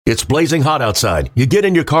It's blazing hot outside. You get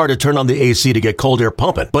in your car to turn on the AC to get cold air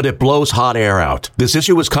pumping, but it blows hot air out. This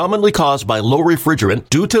issue is commonly caused by low refrigerant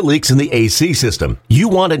due to leaks in the AC system. You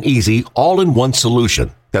want an easy, all-in-one solution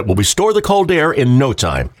that will restore the cold air in no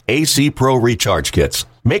time. AC Pro Recharge Kits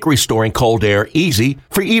make restoring cold air easy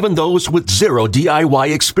for even those with zero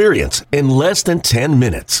DIY experience in less than 10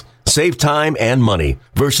 minutes. Save time and money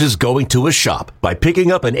versus going to a shop by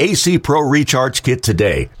picking up an AC Pro Recharge Kit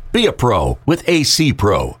today. Be a pro with AC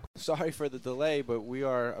Pro. Sorry for the delay, but we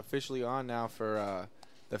are officially on now for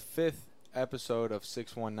the 5th episode of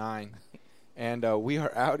 619. And we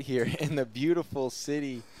are out here in the beautiful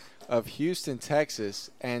city of Houston, Texas.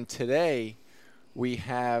 And today we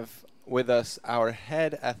have with us our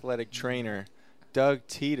head athletic trainer, Doug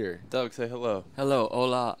Teeter. Doug, say hello. Hello,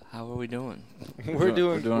 hola. How are we doing? We're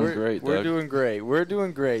doing great, We're Doug. doing great. We're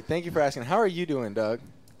doing great. Thank you for asking. How are you doing, Doug?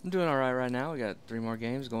 I'm doing all right now. We got 3 more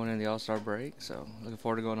games going into the All-Star break, so looking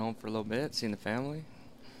forward to going home for a little bit, seeing the family.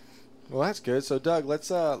 Well, that's good. So, Doug, let's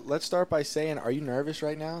start by saying, are you nervous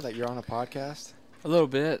right now that you're on a podcast? A little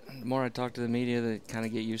bit. The more I talk to the media, they kind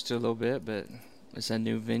of get used to it a little bit, but it's a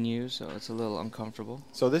new venue, so it's a little uncomfortable.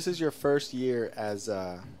 So this is your first year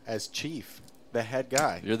as chief, the head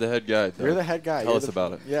guy. You're the head guy, Doug. You're the head guy. Tell us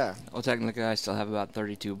about it. Yeah. Well, technically, I still have about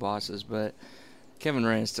 32 bosses, but Kevin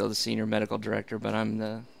Rand is still the senior medical director, but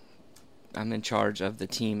I'm in charge of the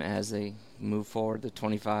team as they move forward, the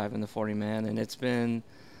 25 and the 40 man, and it's been,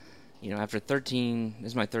 after 13,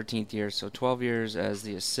 this is my 13th year, so 12 years as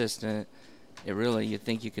the assistant. You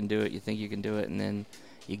think you can do it, and then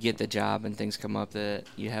you get the job and things come up that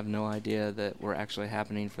you have no idea that were actually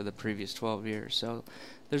happening for the previous 12 years. So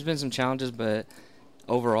there's been some challenges, but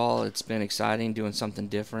overall it's been exciting doing something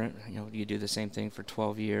different. You do the same thing for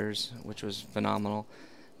 12 years, which was phenomenal,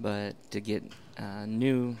 but to get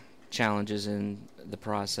new challenges in the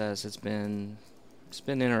process, it's been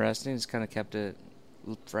interesting. It's kind of kept it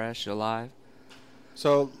fresh, alive.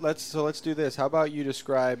 So let's do this. How about you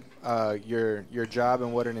describe your job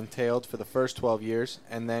and what it entailed for the first 12 years,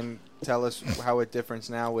 and then tell us how it differs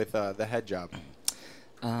now with the head job.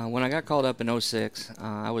 When I got called up in 2006,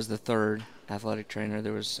 I was the third athletic trainer.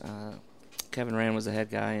 There was Kevin Rand was the head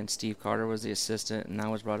guy, and Steve Carter was the assistant, and I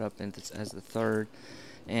was brought up as the third.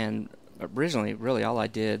 And originally, really, all I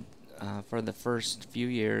did for the first few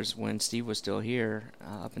years when Steve was still here,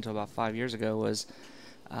 up until about 5 years ago, was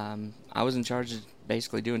I was in charge of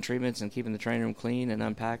basically doing treatments and keeping the training room clean and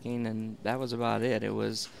unpacking, and that was about it. It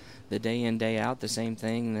was the day in, day out, the same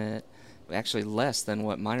thing, that actually less than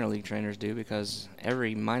what minor league trainers do, because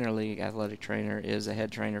every minor league athletic trainer is a head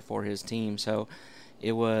trainer for his team. So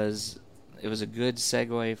it was a good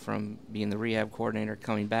segue from being the rehab coordinator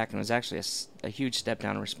coming back, and it was actually a huge step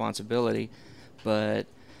down in responsibility, but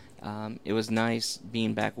it was nice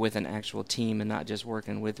being back with an actual team and not just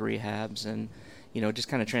working with rehabs, and just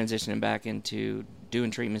kind of transitioning back into doing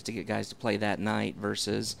treatments to get guys to play that night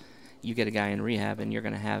versus you get a guy in rehab and you're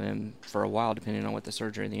going to have him for a while depending on what the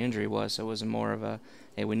surgery and the injury was. So it was more of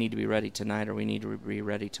hey, we need to be ready tonight or we need to be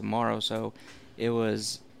ready tomorrow. So it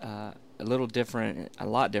was a lot different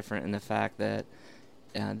in the fact that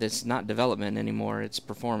it's not development anymore. It's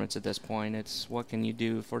performance at this point. It's what can you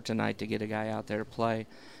do for tonight to get a guy out there to play.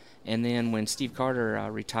 And then when Steve Carter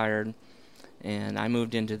retired, and I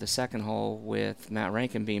moved into the second hole with Matt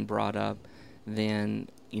Rankin being brought up, then,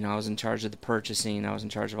 I was in charge of the purchasing. I was in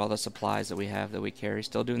charge of all the supplies that we carry,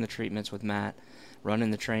 still doing the treatments with Matt,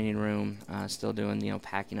 running the training room, still doing,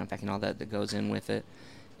 packing, unpacking, all that goes in with it.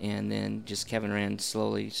 And then just Kevin Rand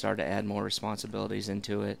slowly started to add more responsibilities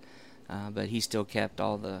into it. But he still kept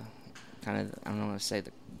all the kind of, I don't want to say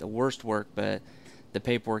the worst work, but the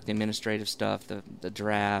paperwork, the administrative stuff, the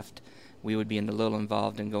draft. We would be a little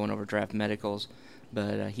involved in going over draft medicals,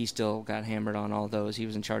 but he still got hammered on all those. He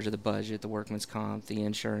was in charge of the budget, the workman's comp, the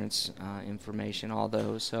insurance information, all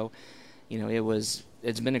those. So,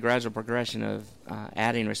 it's been a gradual progression of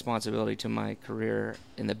adding responsibility to my career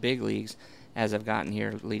in the big leagues as I've gotten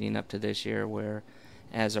here leading up to this year, where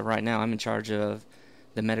as of right now I'm in charge of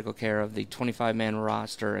the medical care of the 25-man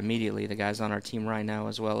roster immediately, the guys on our team right now,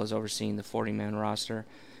 as well as overseeing the 40-man roster,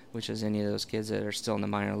 which is any of those kids that are still in the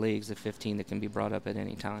minor leagues, the 15 that can be brought up at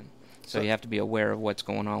any time. So you have to be aware of what's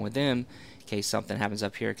going on with them in case something happens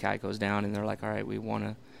up here, a guy goes down, and they're like, all right, we want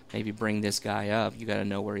to maybe bring this guy up. You got to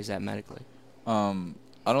know where he's at medically. I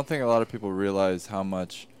don't think a lot of people realize how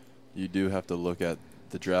much you do have to look at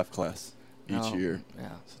the draft class each year. Yeah.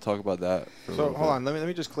 So talk about that for a little bit. Hold on. Let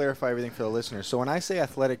me just clarify everything for the listeners. So when I say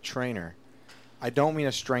athletic trainer, I don't mean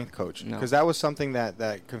a strength coach, because that was something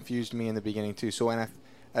that confused me in the beginning too. So when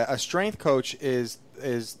A strength coach is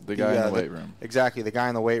the guy in the weight room. Exactly, the guy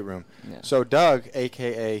in the weight room. Yeah. So Doug,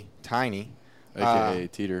 a.k.a. Tiny, A.K.A.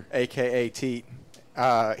 Teeter. a.k.a. Teet,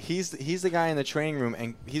 he's the guy in the training room,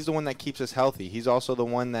 and he's the one that keeps us healthy. He's also the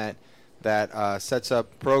one that sets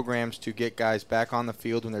up programs to get guys back on the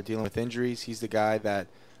field when they're dealing with injuries. He's the guy that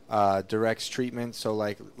directs treatment. So,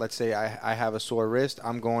 like, let's say I have a sore wrist,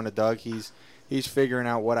 I'm going to Doug. He's figuring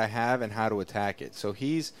out what I have and how to attack it. So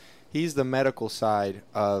he's the medical side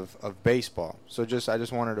of baseball. So I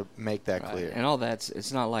just wanted to make that Right. clear. And all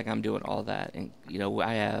it's not like I'm doing all that. And,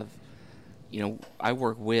 I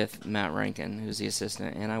work with Matt Rankin, who's the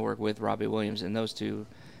assistant, and I work with Robbie Williams. And those two,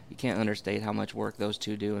 you can't understate how much work those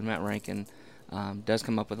two do. And Matt Rankin does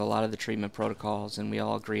come up with a lot of the treatment protocols, and we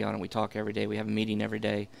all agree on it. We talk every day. We have a meeting every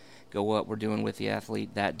day, go what we're doing with the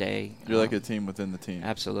athlete that day. You're like a team within the team.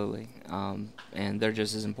 Absolutely. And they're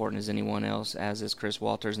just as important as anyone else, as is Chris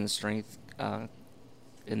Walters in the strength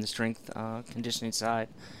conditioning side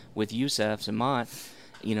with Youssef and Mott.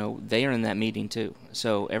 They are in that meeting too.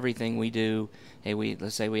 So everything we do,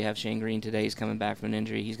 let's say we have Shane Green today. He's coming back from an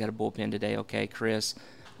injury. He's got a bullpen today. Okay, Chris,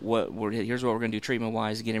 here's what we're going to do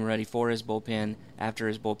treatment-wise to get him ready for his bullpen. After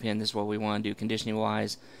his bullpen, this is what we want to do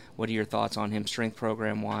conditioning-wise. What are your thoughts on him strength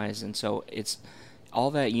program-wise? And so it's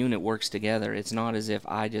all that unit works together. It's not as if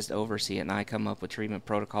I just oversee it and I come up with treatment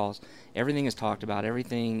protocols. Everything is talked about.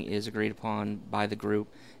 Everything is agreed upon by the group,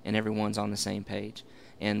 and everyone's on the same page.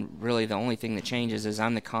 And really the only thing that changes is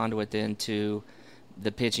I'm the conduit then to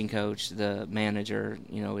the pitching coach, the manager.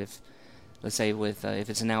 If let's say if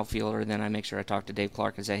it's an outfielder, then I make sure I talk to Dave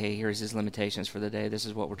Clark and say, hey, here's his limitations for the day. This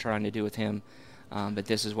is what we're trying to do with him, but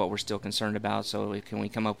this is what we're still concerned about. So can we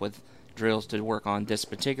come up with drills to work on this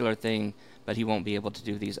particular thing, but he won't be able to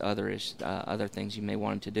do these other things you may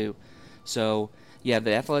want him to do. So, yeah,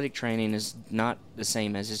 the athletic training is not the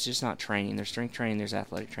same as it's just not training. There's strength training, there's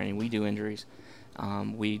athletic training. We do injuries.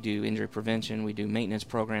 We do injury prevention. We do maintenance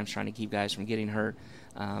programs trying to keep guys from getting hurt.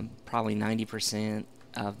 Probably 90%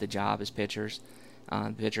 of the job is pitchers.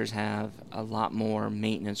 Pitchers have a lot more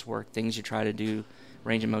maintenance work, things you try to do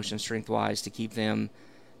range of motion strength-wise to keep them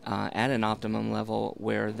at an optimum level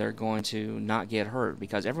where they're going to not get hurt,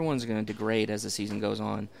 because everyone's going to degrade as the season goes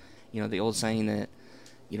on. The old saying that,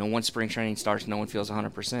 once spring training starts, no one feels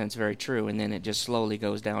 100%. It's very true, and then it just slowly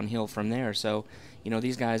goes downhill from there. So,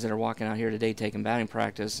 these guys that are walking out here today taking batting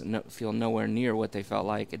practice feel nowhere near what they felt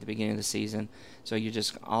like at the beginning of the season. So you're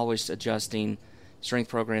just always adjusting strength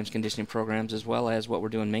programs, conditioning programs, as well as what we're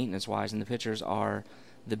doing maintenance-wise. And the pitchers are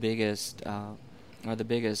the biggest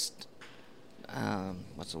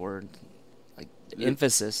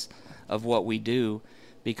emphasis of what we do,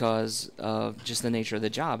 because of just the nature of the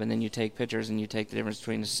job. And then you take pitchers and you take the difference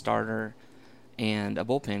between a starter and a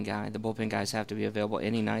bullpen guy. The bullpen guys have to be available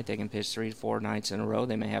any night. They can pitch 3 to 4 nights in a row.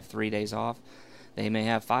 They may have 3 days off. They may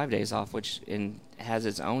have 5 days off, which has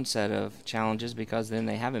its own set of challenges, because then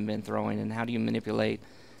they haven't been throwing. And how do you manipulate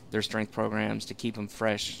their strength programs to keep them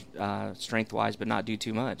fresh strength-wise but not do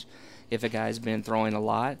too much? If a guy's been throwing a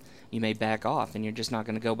lot, you may back off, and you're just not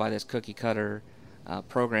going to go by this cookie-cutter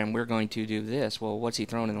program. We're going to do this. Well, what's he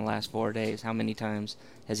thrown in the last 4 days? How many times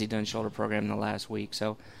has he done shoulder program in the last week?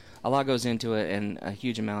 So a lot goes into it, and a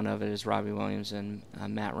huge amount of it is Robbie Williams and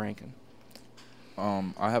Matt Rankin.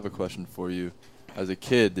 I have a question for you. As a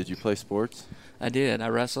kid, did you play sports? I did. I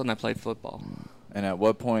wrestled and I played football. And at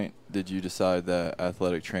what point did you decide that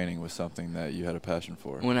athletic training was something that you had a passion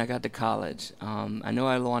for? When I got to college. I knew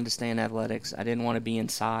I wanted to stay in athletics. I didn't want to be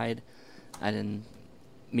inside.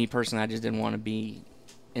 Me personally, I just didn't want to be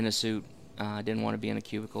in a suit. I didn't want to be in a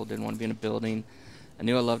cubicle, didn't want to be in a building. I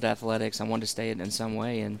knew I loved athletics. I wanted to stay in some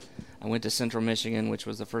way, and I went to Central Michigan, which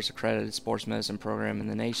was the first accredited sports medicine program in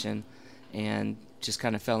the nation, and just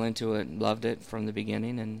kind of fell into it, loved it from the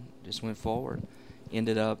beginning, and just went forward.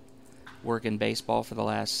 Ended up working baseball for the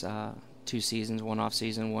last 2 seasons, one off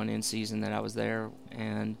season, one in season that I was there,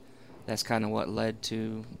 and that's kind of what led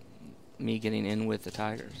to me getting in with the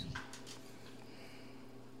Tigers.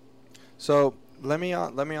 So let me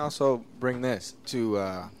also bring this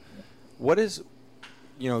to what is,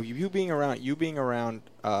 you being around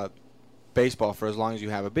baseball for as long as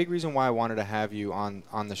you have. A big reason why I wanted to have you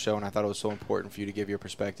on the show, and I thought it was so important for you to give your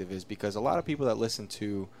perspective, is because a lot of people that listen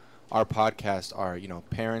to our podcast are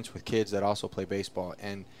parents with kids that also play baseball,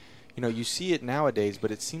 and you see it nowadays,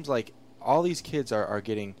 but it seems like all these kids are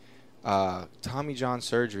getting Tommy John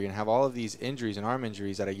surgery and have all of these injuries and arm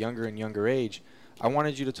injuries at a younger and younger age. I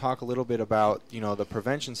wanted you to talk a little bit about the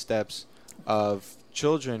prevention steps of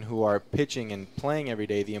children who are pitching and playing every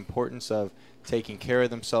day, the importance of taking care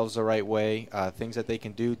of themselves the right way, things that they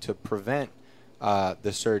can do to prevent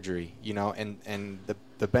the surgery, and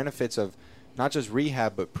the benefits of not just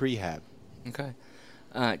rehab but prehab. Okay.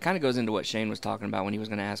 It kind of goes into what Shane was talking about when he was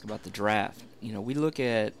going to ask about the draft. We look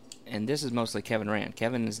at, and this is mostly Kevin Rand.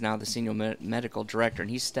 Kevin is now the senior medical director,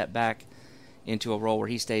 and he's stepped back into a role where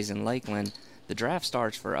he stays in Lakeland. The draft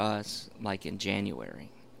starts for us like in January,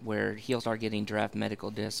 where he'll start getting draft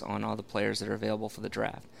medical discs on all the players that are available for the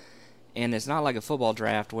draft. And it's not like a football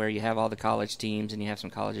draft where you have all the college teams and you have some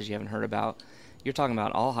colleges you haven't heard about. You're talking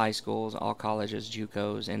about all high schools, all colleges,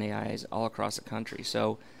 JUCOs, NAIs, all across the country.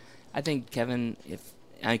 So I think Kevin, if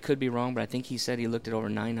I could be wrong, but I think he said he looked at over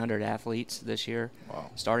 900 athletes this year,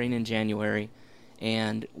 starting in January.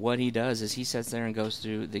 And what he does is he sits there and goes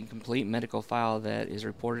through the complete medical file that is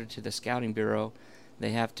reported to the scouting bureau.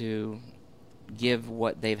 They have to give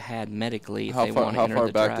what they've had medically if they want to enter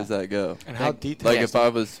the draft. How far back does that go? And how detailed? Like if I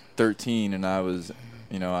was 13 and I was,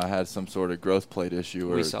 I had some sort of growth plate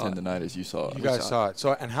issue or tendonitis, you saw it. You guys saw it.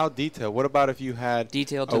 So, and how detailed? What about if you had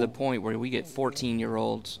detailed to the point where we get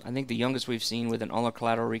 14-year-olds? I think the youngest we've seen with an ulnar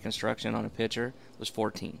collateral reconstruction on a pitcher was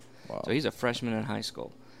 14. Wow. So he's a freshman in high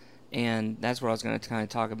school. And that's what I was going to kind of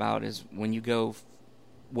talk about is when you go,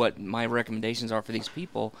 what my recommendations are for these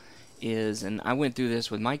people is, and I went through this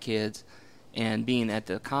with my kids, and being at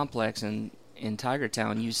the complex in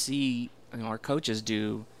Tigertown, you see our coaches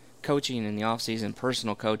do coaching in the off-season,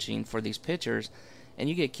 personal coaching for these pitchers, and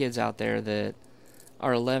you get kids out there that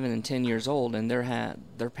are 11 and 10 years old, and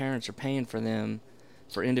their parents are paying for them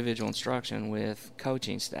for individual instruction with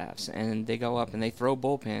coaching staffs, and they go up and they throw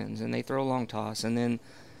bullpens and they throw long toss, and then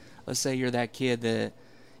let's say you're that kid that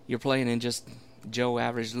you're playing in just Joe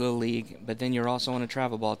average little league, but then you're also on a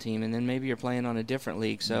travel ball team, and then maybe you're playing on a different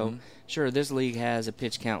league. So sure, this league has a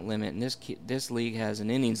pitch count limit, and this league has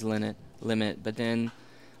an innings limit, but then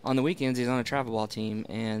on the weekends he's on a travel ball team,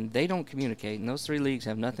 and they don't communicate, and those three leagues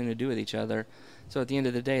have nothing to do with each other. So at the end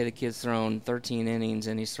of the day, the kid's thrown 13 innings,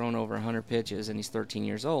 and he's thrown over 100 pitches, and he's 13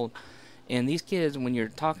 years old. And these kids, when you're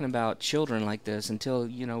talking about children like this, until,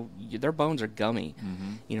 their bones are gummy.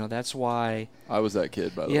 That's why. I was that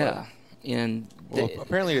kid, by the way. Yeah. And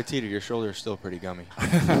apparently to Teeter, your shoulder is still pretty gummy.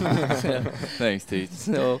 Thanks, Teet.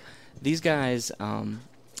 So these guys,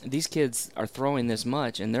 these kids are throwing this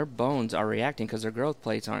much, and their bones are reacting because their growth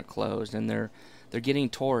plates aren't closed, and they're getting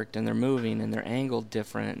torqued, and they're moving, and they're angled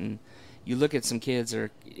different. And you look at some kids that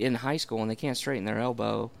are in high school, and they can't straighten their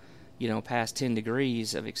elbow, past 10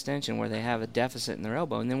 degrees of extension where they have a deficit in their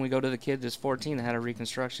elbow. And then we go to the kid that's 14 that had a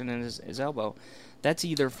reconstruction in his elbow. That's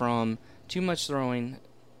either from too much throwing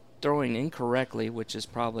incorrectly, which is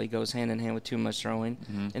probably goes hand in hand with too much throwing.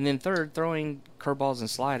 And then third, throwing curveballs and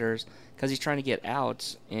sliders because he's trying to get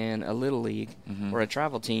outs in a little league or a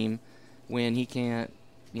travel team when he can't,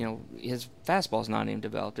 his fastball's not even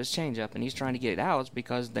developed, his changeup, and he's trying to get outs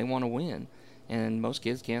because they want to win. And most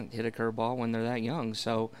kids can't hit a curveball when they're that young.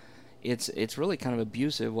 So it's really kind of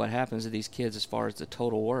abusive what happens to these kids as far as the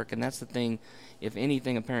total work. And that's the thing, if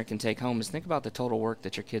anything a parent can take home is think about the total work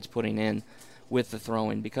that your kid's putting in with the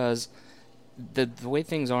throwing, because the way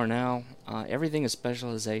things are now, everything is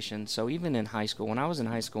specialization. So even in high school, when I was in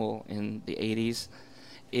high school in the 80s,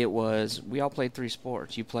 we all played three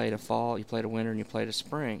sports. You played a fall, you played a winter, and you played a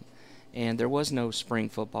spring. And there was no spring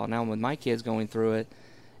football. Now with my kids going through it,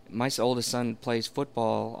 my oldest son plays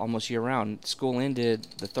football almost year-round. School ended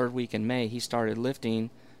the third week in May. He started lifting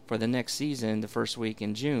for the next season the first week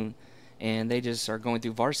in June. And they just are going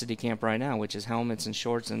through varsity camp right now, which is helmets and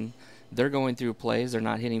shorts, and they're going through plays. They're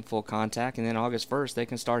not hitting full contact, and then August 1st they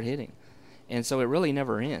can start hitting. And so it really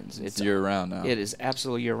never ends. It's year-round now. It is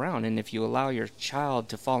absolutely year-round. And if you allow your child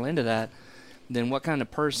to fall into that, then what kind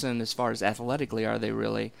of person, as far as athletically, are they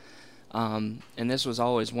really? And this was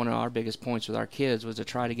always one of our biggest points with our kids, was to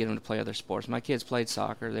try to get them to play other sports. My kids played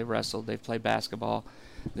soccer, they wrestled, they've played basketball,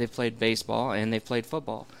 they've played baseball, and they've played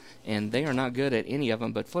football. And they are not good at any of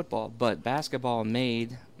them but football. But basketball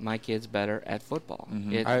made my kids better at football.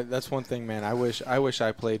 That's one thing, man. I wish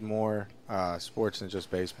I played more sports than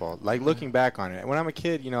just baseball. Like looking back on it, when I'm a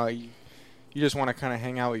kid, you just want to kind of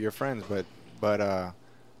hang out with your friends. But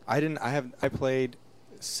I didn't. I played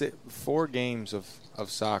 4 games of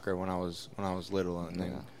soccer when I was little, and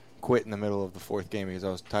then quit in the middle of the 4th game because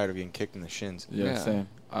I was tired of getting kicked in the shins. Yeah, same.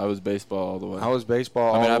 I was baseball all the way. I was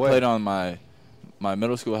baseball all the way. I played on my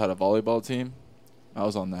middle school had a volleyball team. I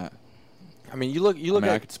was on that. I mean, you look I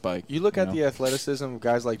at could spike. You look at the athleticism of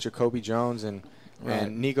guys like Jacoby Jones and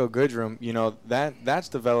Nico Goodrum. That's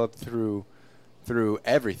developed through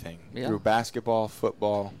everything, through basketball,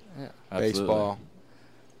 football, baseball.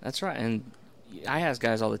 That's right. And I ask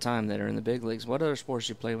guys all the time that are in the big leagues, what other sports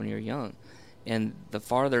you play when you're young? And the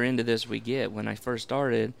farther into this we get, when I first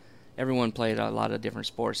started, everyone played a lot of different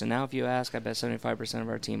sports. And now if you ask, I bet 75% of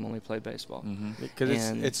our team only played baseball. Because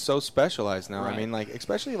it's so specialized now. Right. I mean, like,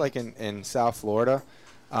 especially like in South Florida,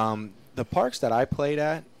 the parks that I played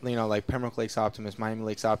at, you know, like Pembroke Lakes Optimist, Miami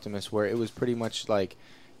Lakes Optimist, where it was pretty much like,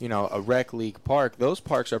 you know, a rec league park, those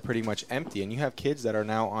parks are pretty much empty. And you have kids that are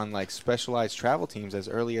now on, like, specialized travel teams as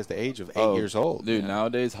early as the age of 8 years old. Dude,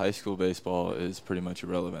 nowadays high school baseball is pretty much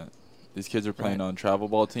irrelevant. These kids are playing on travel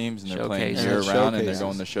ball teams, and they're playing year-round, and they're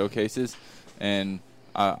going to showcases. And,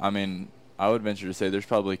 I mean, I would venture to say there's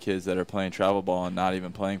probably kids that are playing travel ball and not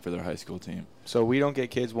even playing for their high school team. So we don't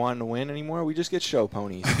get kids wanting to win anymore. We just get show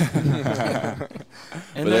ponies. But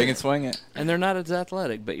they can swing it. And they're not as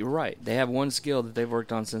athletic, but you're right. They have one skill that they've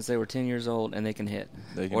worked on since they were 10 years old, and they can hit.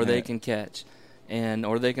 They can catch.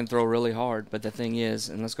 Or they can throw really hard. But the thing is,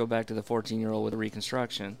 and let's go back to the 14-year-old with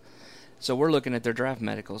reconstruction. So we're looking at their draft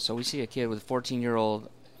medicals. So we see a kid with 14-year-old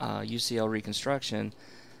UCL reconstruction.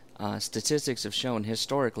 Statistics have shown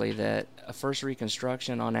historically that a first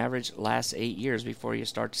reconstruction on average lasts 8 years before you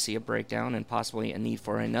start to see a breakdown and possibly a need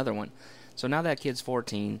for another one. So now that kid's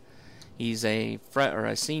 14. He's a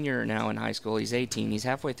senior now in high school. He's 18. He's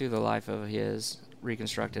halfway through the life of his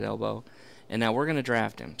reconstructed elbow. And now we're going to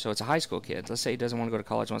draft him. So it's a high school kid. Let's say he doesn't want to go to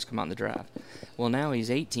college, wants to come out in the draft. Well, now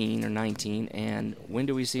he's 18 or 19, and when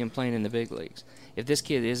do we see him playing in the big leagues? If this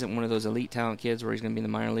kid isn't one of those elite talent kids where he's going to be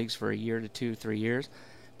in the minor leagues for a year to 2, 3 years,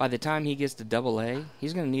 by the time he gets to AA,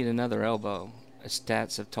 he's going to need another elbow, as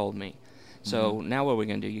stats have told me. So now what are we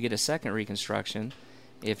going to do? You get a second reconstruction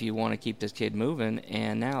if you want to keep this kid moving,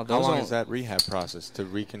 and now those. How long is that rehab process to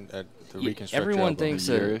reconstruct? Everyone thinks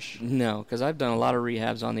that no, because I've done a lot of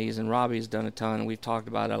rehabs on these, and Robbie's done a ton, and we've talked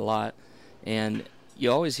about it a lot. And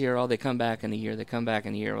you always hear, "Oh, they come back in a year. They come back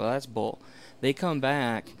in a year." Well, that's bull. They come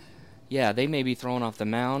back. Yeah, they may be thrown off the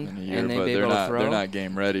mound, and they may be able to throw. They're not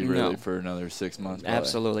game ready really for another 6 months. Probably.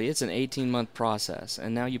 Absolutely, it's an 18-month process,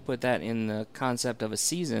 and now you put that in the concept of a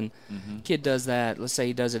season. Kid does that. Let's say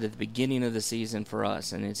he does it at the beginning of the season for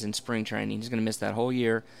us, and it's in spring training. He's going to miss that whole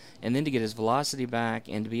year, and then to get his velocity back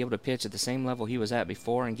and to be able to pitch at the same level he was at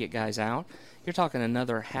before and get guys out, you're talking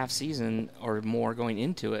another half season or more going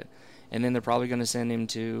into it, and then they're probably going to send him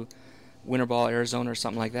to winter ball, Arizona, or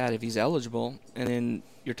something like that if he's eligible, and then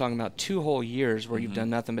you're talking about 2 whole years where you've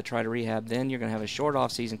done nothing but try to rehab. Then you're going to have a short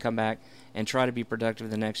off season, come back, and try to be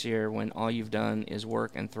productive the next year when all you've done is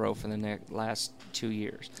work and throw for the last 2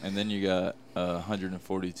 years. And then you got a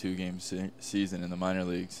 142-game season in the minor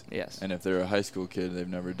leagues. Yes. And if they're a high school kid, they've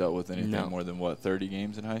never dealt with anything more than, 30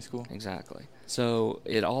 games in high school? Exactly. So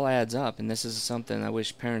it all adds up, and this is something I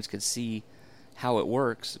wish parents could see how it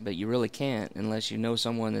works, but you really can't unless you know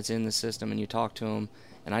someone that's in the system and you talk to them.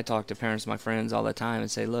 And I talk to parents, my friends, all the time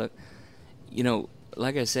and say, look, you know,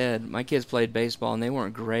 like I said, my kids played baseball and they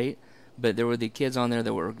weren't great, but there were the kids on there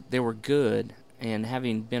that were good. And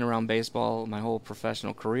having been around baseball my whole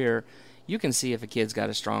professional career, you can see if a kid's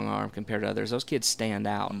got a strong arm compared to others. Those kids stand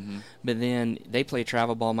out. But then they play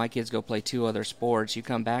travel ball. My kids go play 2 other sports. You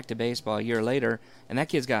come back to baseball a year later, and that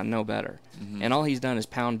kid's gotten no better. And all he's done is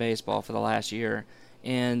pound baseball for the last year.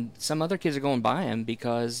 And some other kids are going by him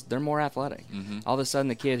because they're more athletic. All of a sudden,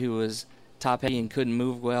 the kid who was top-heavy and couldn't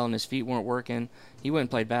move well and his feet weren't working, he went and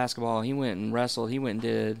played basketball. He went and wrestled. He went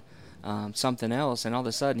and did something else. And all of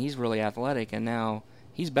a sudden, he's really athletic, and now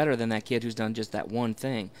he's better than that kid who's done just that one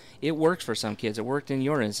thing. It works for some kids. It worked in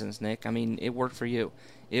your instance, Nick. I mean, it worked for you.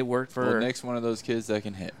 It worked for... Well, Nick's one of those kids that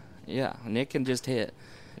can hit. Yeah, Nick can just hit.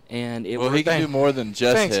 And it he can do more than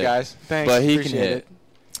just Thanks, hit. Guys. Thanks, but he appreciate can hit. it.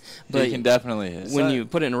 But he can definitely hit. When you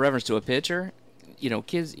put it in reference to a pitcher, you know,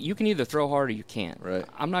 kids, you can either throw hard or you can't. Right.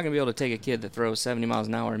 I'm not going to be able to take a kid that throws 70 miles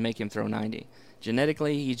an hour and make him throw 90.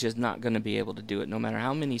 Genetically, he's just not going to be able to do it, no matter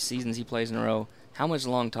how many seasons he plays in a row, how much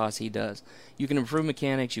long toss he does. You can improve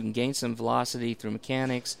mechanics, you can gain some velocity through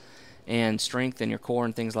mechanics and strength in your core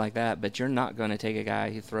and things like that, but you're not going to take a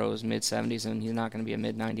guy who throws mid-70s and he's not going to be a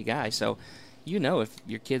mid-90 guy. So you know if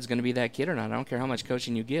your kid's going to be that kid or not. I don't care how much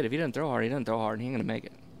coaching you get. If he doesn't throw hard, he doesn't throw hard, and he ain't going to make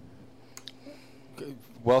it.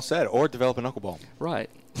 Well said. Or develop a knuckleball. Right.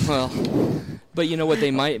 Well, but you know what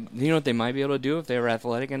they might be able to do if they were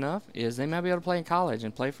athletic enough is they might be able to play in college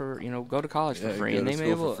and play for, go to college for free, and they may be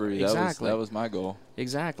able for free. Exactly. That was my goal.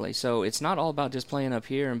 Exactly. So it's not all about just playing up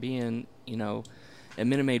here and being, at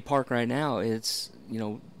Minute Maid Park right now. It's,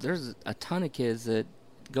 there's a ton of kids that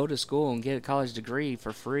go to school and get a college degree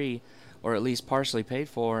for free, or at least partially paid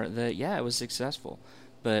for. That it was successful.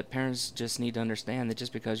 But parents just need to understand that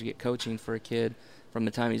just because you get coaching for a kid from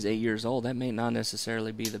the time he's 8 years old, that may not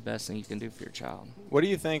necessarily be the best thing you can do for your child. What do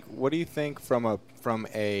you think? What do you think from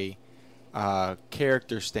a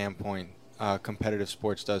character standpoint, competitive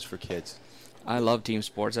sports does for kids? I love team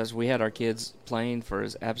sports. As we had our kids playing for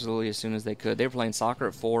absolutely as soon as they could. They were playing soccer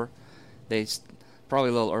at 4. They probably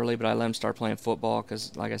a little early, but I let them start playing football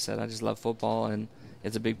because, like I said, I just love football and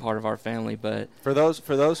it's a big part of our family. But for those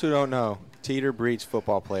who don't know, Teeter breeds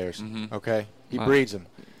football players. Mm-hmm. Okay, he breeds them.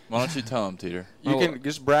 Why don't you tell them, Teeter? You can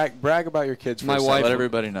just brag about your kids. Let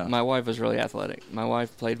everybody know. My wife was really athletic. My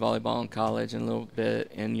wife played volleyball in college and a little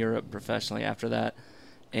bit in Europe professionally after that.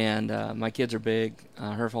 And my kids are big.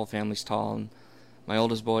 Her whole family's tall. And my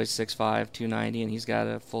oldest boy's 6'5", 290, and he's got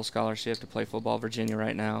a full scholarship to play football at Virginia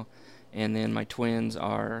right now. And then my twins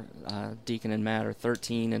are Deacon and Matt are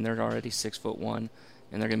 13, and they're already 6'1", and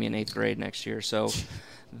they're going to be in 8th grade next year. So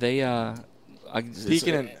they I like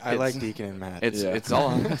Deacon and Matt.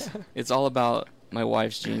 It's all about my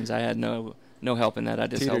wife's genes. I had no help in that. I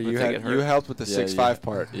just helped get her. You helped with the 6'5"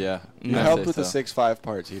 part. Yeah. You helped with the 6'5"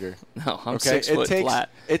 part, Teeter. No, I'm 6 foot flat.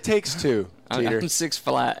 It takes 2, Teeter. I'm 6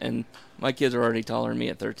 flat, and my kids are already taller than me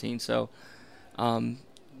at 13. So,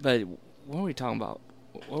 but what are we talking about?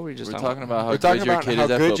 What were we just talking about? How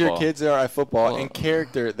good your kids are at football and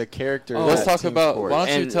the character. Let's talk about why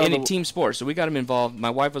don't you tell them team sports. So we got them involved. My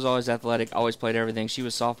wife was always athletic, always played everything. She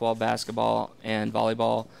was softball, basketball, and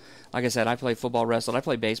volleyball. Like I said, I played football, wrestled. I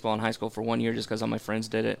played baseball in high school for 1 year just because all my friends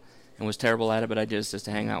did it and was terrible at it, but I did it just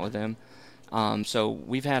to hang out with them. So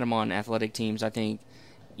we've had them on athletic teams. I think,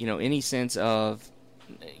 any sense of,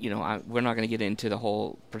 we're not going to get into the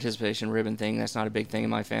whole participation ribbon thing. That's not a big thing in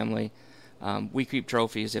my family. We keep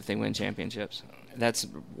trophies if they win championships. That's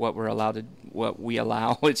what we're allowed to. What we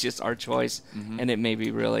allow. It's just our choice, and it may be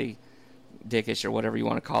really dickish or whatever you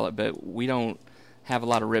want to call it. But we don't have a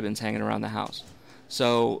lot of ribbons hanging around the house.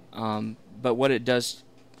 So, but what it does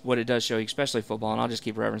show you, especially football, and I'll just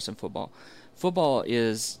keep referencing football. Football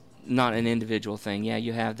is not an individual thing. Yeah,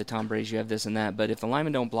 you have the Tom Brady's, you have this and that. But if the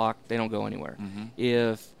linemen don't block, they don't go anywhere. Mm-hmm.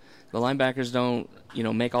 If the linebackers don't,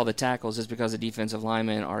 make all the tackles, it's because the defensive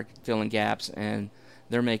linemen are filling gaps and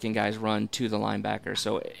they're making guys run to the linebacker.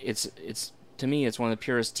 So it's to me, it's one of the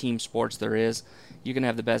purest team sports there is. You can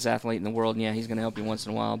have the best athlete in the world, and yeah, he's going to help you once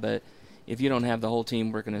in a while, but if you don't have the whole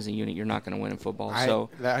team working as a unit, you're not going to win in football. I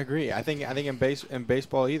agree. I think in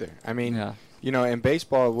baseball either. I mean, in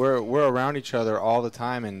baseball we're around each other all the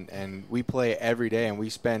time, and we play every day, and we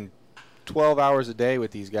spend 12 hours a day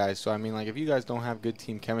with these guys. So I mean, like, if you guys don't have good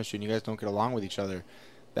team chemistry and you guys don't get along with each other,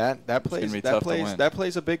 that plays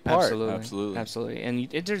a big part. Absolutely. And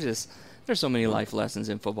there's so many life lessons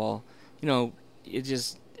in football. It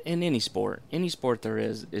just in any sport there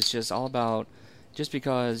is. It's just all about. Just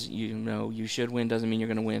because you should win doesn't mean you're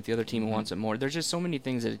going to win if the other team wants it more. There's just so many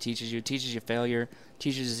things that it teaches you. It teaches you failure,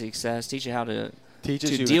 teaches you success, teaches you how to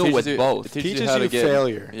deal with both. It teaches you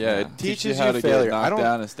failure. Yeah, it teaches you how to get knocked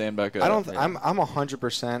down and stand back up. I'm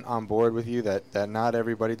 100% on board with you that not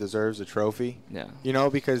everybody deserves a trophy. Yeah.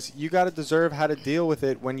 Because you got to deserve how to deal with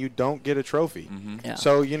it when you don't get a trophy. Mm-hmm. Yeah.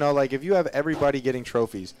 So, like, if you have everybody getting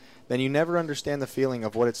trophies, then you never understand the feeling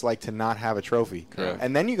of what it's like to not have a trophy. Correct.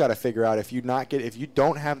 And then you got to figure out if you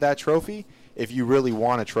don't have that trophy, if you really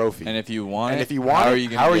want a trophy. And if you want it,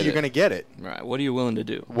 how are you going to get it? Right. What are you willing to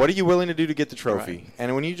do? What are you willing to do to get the trophy? Right.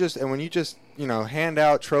 And when you just hand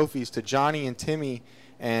out trophies to Johnny and Timmy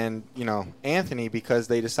and Anthony because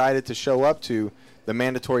they decided to show up to the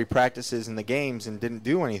mandatory practices and the games and didn't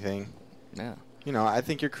do anything. Yeah. I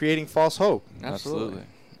think you're creating false hope. Absolutely.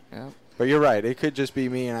 Yeah. But you're right. It could just be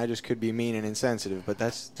me, and I just could be mean and insensitive. But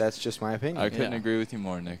that's just my opinion. I couldn't agree with you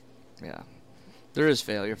more, Nick. Yeah. There is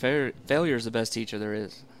failure. Failure is the best teacher there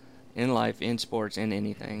is in life, in sports, in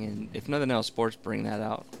anything. And if nothing else, sports bring that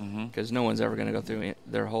out because no one's ever going to go through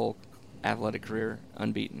their whole athletic career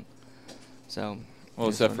unbeaten. So,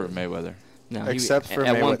 except for Mayweather. No, except for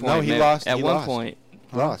Mayweather. One point, no, he lost. At one point,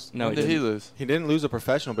 he lost. No, did he lose? He didn't lose a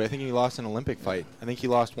professional, but I think he lost an Olympic fight. I think he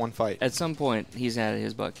lost one fight. At some point, he's had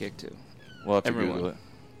his butt kicked too. We'll have to Google it.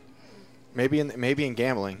 Maybe in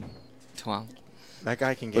gambling. Wow. That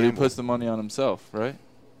guy can gamble. But he puts the money on himself, right?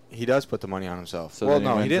 He does put the money on himself. So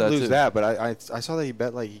he didn't lose that, but I saw that he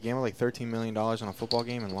gambled like $13 million on a football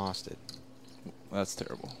game and lost it. That's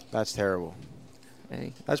terrible. That's terrible.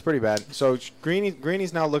 Hey. That's pretty bad. So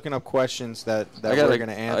Greeny's now looking up questions that we're going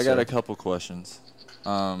to answer. I got a couple questions.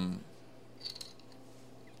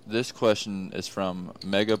 This question is from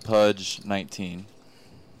Megapudge19,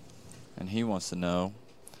 and he wants to know,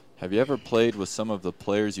 have you ever played with some of the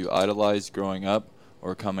players you idolized growing up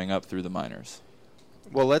or coming up through the minors?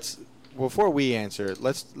 Well, before we answer,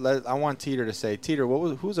 I want Teeter to say, Teeter,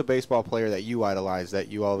 who's a baseball player that you idolized that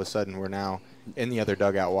you all of a sudden were now in the other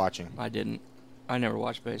dugout watching? I didn't. I never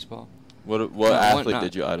watched baseball. What athlete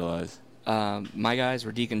did you idolize? My guys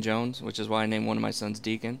were Deacon Jones, which is why I named one of my sons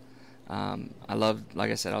Deacon. I loved,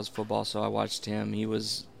 like I said, I was football, so I watched him. He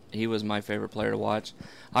was my favorite player to watch.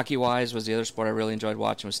 Hockey-wise was the other sport I really enjoyed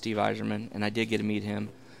watching was Steve Yzerman, and I did get to meet him.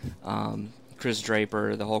 Chris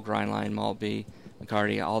Draper, the whole grind line, Maltby,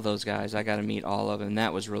 McCarty, all those guys. I got to meet all of them. And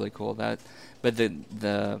that was really cool. But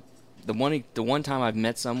the one time I've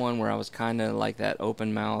met someone where I was kind of like that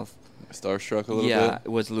open mouth, starstruck a little bit. Yeah,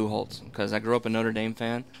 it was Lou Holtz, because I grew up a Notre Dame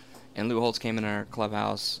fan, and Lou Holtz came in our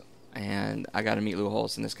clubhouse, and I got to meet Lou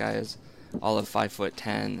Holtz, and this guy is all of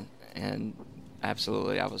 5'10", and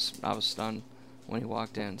absolutely, I was stunned when he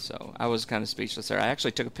walked in. So I was kind of speechless there. I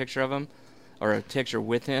actually took a picture of him, or a picture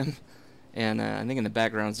with him, and I think in the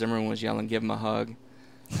background Zimmerman was yelling, "Give him a hug,"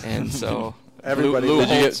 and so. Everybody.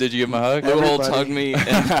 Did you give him a hug? Lou Holtz hugged me, and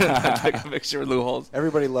I took a picture with Lou Holtz.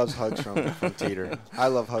 Everybody loves hugs from Teeter. I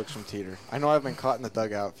love hugs from Teeter. I know I've been caught in the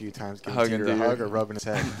dugout a few times giving Teeter a hug or rubbing his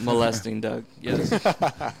head. Molesting Doug, yes.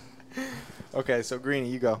 Okay, so Greeny,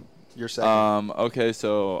 you go. You're second. Okay,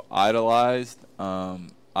 so idolized. I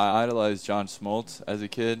idolized John Smoltz as a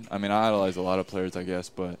kid. I mean, I idolized a lot of players, I guess,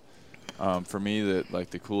 but for me,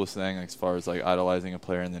 the coolest thing, as far as like idolizing a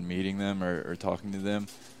player and then meeting them or talking to them,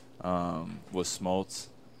 was Smoltz,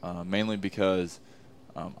 mainly because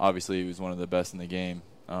obviously he was one of the best in the game,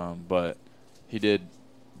 but he did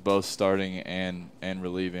both starting and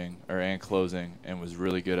relieving and closing, and was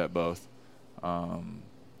really good at both.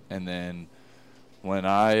 And then when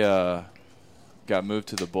I got moved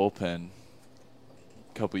to the bullpen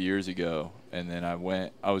a couple years ago, and then I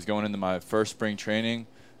was going into my first spring training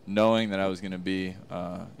knowing that I was going to be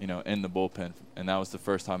in the bullpen, and that was the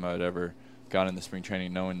first time I had ever got into spring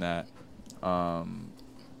training knowing that.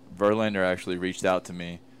 Verlander actually reached out to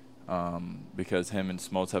me because him and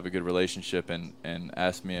Smoltz have a good relationship, and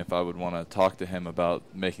asked me if I would want to talk to him about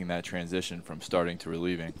making that transition from starting to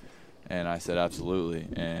relieving. And I said absolutely.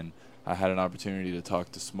 And I had an opportunity to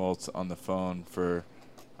talk to Smoltz on the phone for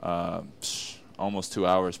almost 2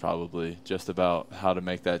 hours probably, just about how to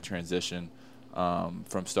make that transition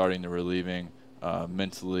from starting to relieving,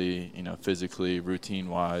 mentally, physically,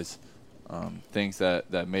 routine-wise. Things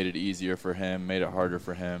that made it easier for him, made it harder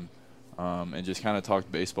for him, and just kind of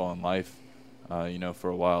talked baseball and life, for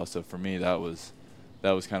a while. So for me, that was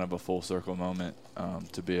kind of a full circle moment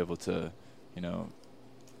to be able to,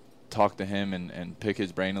 talk to him and pick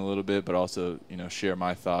his brain a little bit, but also, share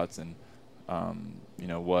my thoughts and,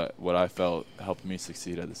 what I felt helped me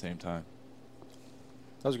succeed at the same time.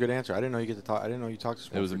 That was a good answer. I didn't know you get to talk. I didn't know you talked to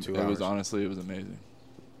Smoltz for 2 hours. It was amazing.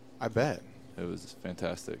 I bet. It was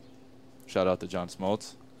fantastic. Shout out to John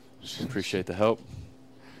Smoltz. Appreciate the help.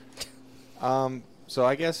 So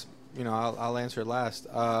I guess, I'll answer it last.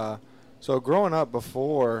 So growing up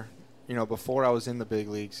before I was in the big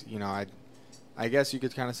leagues, I guess you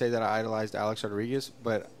could kind of say that I idolized Alex Rodriguez,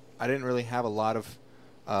 but I didn't really have a lot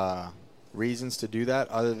of reasons to do that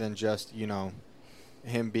other than just,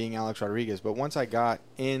 him being Alex Rodriguez. But once I got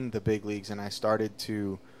in the big leagues and I started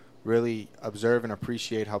to really observe and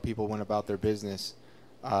appreciate how people went about their business,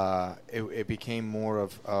 it became more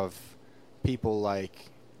of people like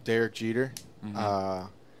Derek Jeter, for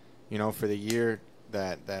the year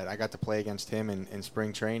that I got to play against him in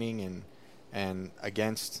spring training and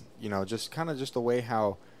against, just the way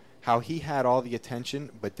how he had all the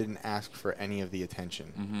attention but didn't ask for any of the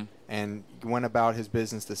attention, and went about his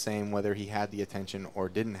business the same whether he had the attention or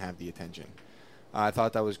didn't have the attention. I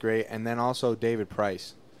thought that was great. And then also David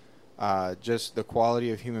Price, just the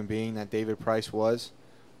quality of human being that David Price was.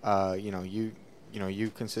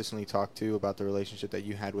 You consistently talked to about the relationship that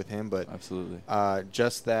you had with him, but absolutely,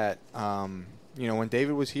 just that, when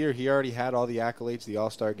David was here, he already had all the accolades, the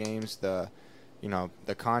All-Star games, the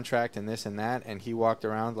contract and this and that, and he walked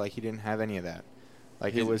around like he didn't have any of that.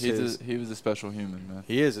 Like he was a special human, man.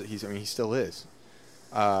 He is. He still is.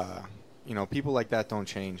 People like that don't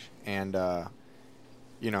change, and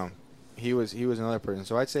he was another person.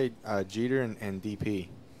 So I'd say Jeter and DP.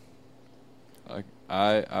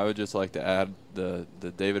 I would just like to add the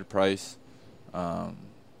David Price.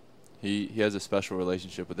 He has a special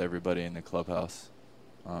relationship with everybody in the clubhouse,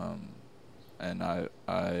 and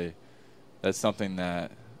I that's something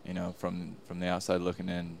that from the outside looking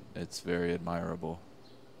in, it's very admirable,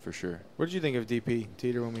 for sure. What did you think of DP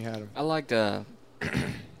Teeter when we had him? I liked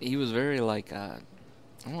he was very I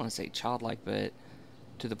don't want to say childlike, but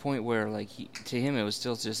to the point where to him it was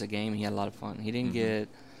still just a game. He had a lot of fun. He didn't get.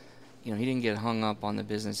 He didn't get hung up on the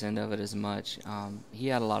business end of it as much. He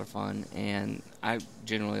had a lot of fun, and I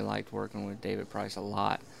generally liked working with David Price a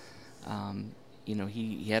lot.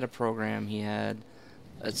 He had a program. He had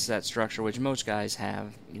a set structure, which most guys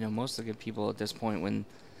have. Most of the good people at this point, when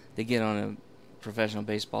they get on a professional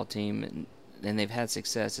baseball team, and and they've had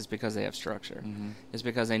success, it's because they have structure. Mm-hmm. It's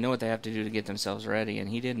because they know what they have to do to get themselves ready, and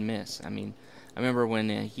he didn't miss. I mean, I remember when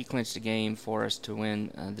he clinched a game for us to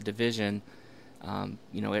win the division,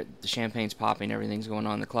 the champagne's popping, everything's going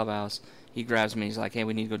on in the clubhouse. He grabs me, he's like, hey,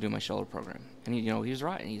 we need to go do my shoulder program. And he was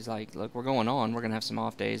right. He's like, look, we're going on. We're going to have some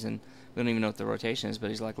off days, and we don't even know what the rotation is, but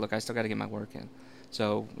he's like, look, I still got to get my work in.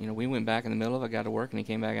 So, we went back in the middle of it, got to work, and he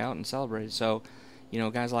came back out and celebrated. So,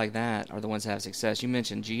 guys like that are the ones that have success. You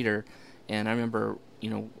mentioned Jeter, and I remember,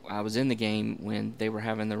 I was in the game when they were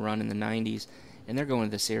having the run in the 90s, and they're going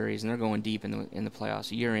to the series, and they're going deep in the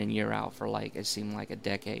playoffs, year in, year out for it seemed like a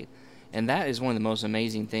decade. And that is one of the most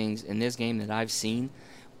amazing things in this game that I've seen,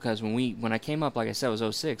 because when I came up, like I said, it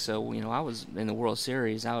was 06, so, I was in the World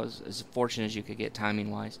Series. I was as fortunate as you could get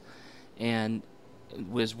timing-wise. And it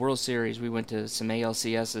was World Series. We went to some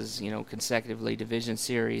ALCSs, consecutively, division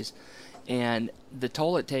series. And the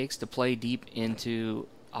toll it takes to play deep into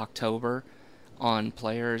October on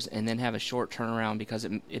players and then have a short turnaround, because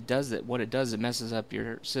it does it. What it does, it messes up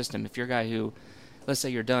your system. If you're a guy who, let's say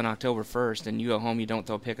you're done October 1st and you go home, you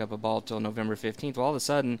don't pick up a ball till November 15th, well, all of a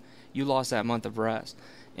sudden you lost that month of rest.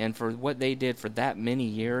 And for what they did for that many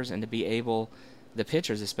years, and to be able, the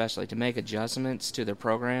pitchers especially, to make adjustments to their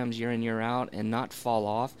programs year in, year out and not fall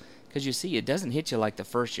off, because you see, it doesn't hit you like the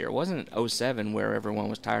first year. It wasn't 07 where everyone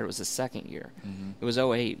was tired. It was the second year. Mm-hmm. It was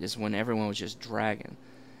 08 is when everyone was just dragging.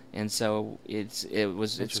 And so it's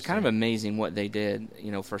kind of amazing what they did,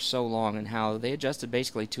 for so long, and how they adjusted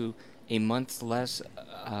basically to a month less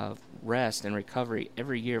rest and recovery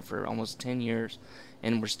every year for almost 10 years,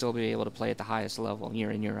 and we're still be able to play at the highest level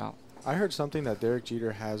year in, year out. I heard something that Derek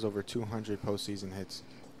Jeter has over 200 postseason hits.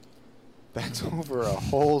 That's over a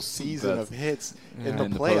whole season of hits in the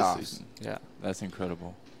playoffs. Yeah, that's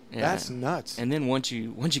incredible. Yeah. That's nuts. And then once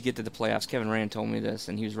you get to the playoffs, Kevin Rand told me this,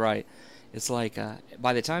 and he was right. It's like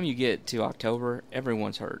by the time you get to October,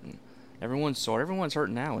 everyone's hurting. Everyone's sore. Everyone's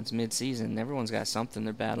hurting now. It's mid-season. Everyone's got something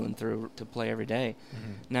they're battling through to play every day.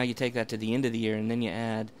 Mm-hmm. Now you take that to the end of the year, and then you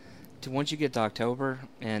add to once you get to October,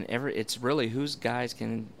 and it's really whose guys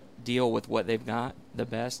can deal with what they've got the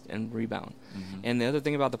best and rebound. Mm-hmm. And the other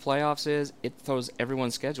thing about the playoffs is it throws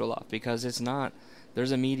everyone's schedule off, because it's not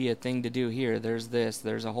there's a media thing to do here, there's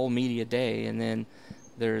a whole media day, and then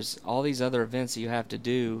there's all these other events that you have to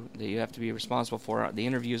do that you have to be responsible for. The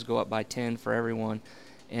interviews go up by 10 for everyone,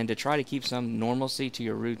 and to try to keep some normalcy to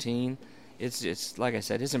your routine, it's like I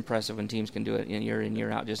said, it's impressive when teams can do it in,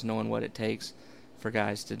 year out, just knowing what it takes for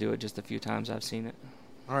guys to do it. Just a few times I've seen it.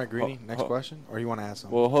 All right, Greeny, next question, or you want to ask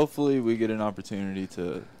something? Well, hopefully we get an opportunity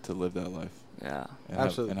to live that life. Yeah,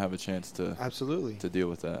 absolutely, and have a chance to to deal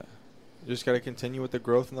with that. You just got to continue with the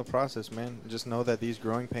growth in the process, man. Just know that these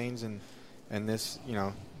growing pains and this,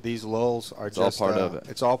 these lulls are just all part of it.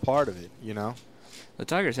 It's all part of it, The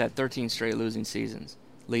Tigers had 13 straight losing seasons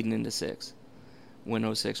leading into 06 when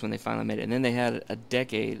they finally made it. And then they had a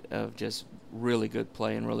decade of just really good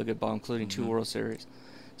play and really good ball, including 2 World Series.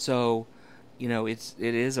 So, it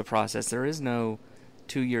is a process. There is no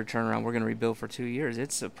 2-year turnaround. We're going to rebuild for 2 years.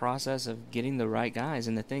 It's a process of getting the right guys.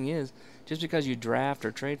 And the thing is, just because you draft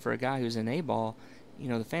or trade for a guy who's in A-ball,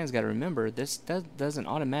 the fans got to remember this doesn't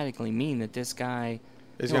automatically mean that this guy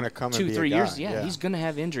is going to come 2-3 years. Yeah, he's going to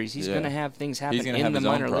have injuries. He's going to have things happen in the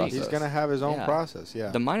minor leagues. He's going to have his own process. Yeah.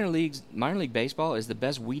 The minor league baseball is the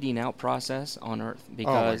best weeding out process on earth,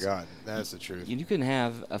 because oh my God, that's the truth. You can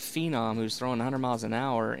have a phenom who's throwing 100 miles an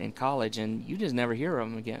hour in college, and you just never hear of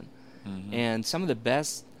him again. Mm-hmm. And some of the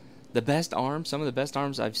best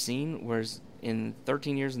arms I've seen was in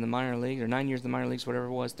 13 years in the minor league, or 9 years in the minor leagues, whatever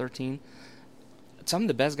it was, 13. Some of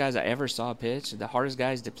the best guys I ever saw pitch, the hardest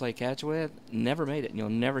guys to play catch with, never made it. You'll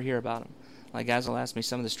never hear about them. Like, guys will ask me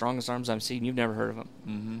some of the strongest arms I've seen, you've never heard of them.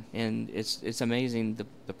 Mm-hmm. And it's amazing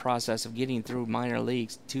the process of getting through minor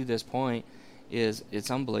leagues to this point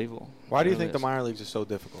it's unbelievable. Why do you think the minor leagues are so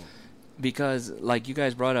difficult? Because, like you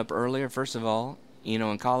guys brought up earlier, first of all,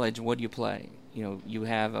 in college, what do you play? You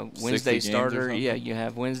have a Wednesday starter. Yeah, you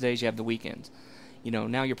have Wednesdays, you have the weekends.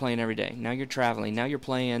 Now you're playing every day. Now you're traveling. Now you're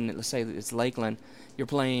playing, let's say it's Lakeland, you're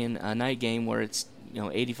playing a night game where it's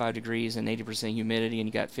 85 degrees and 80% humidity, and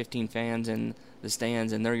you got 15 fans in the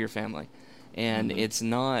stands, and they're your family. And it's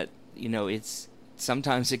not, it's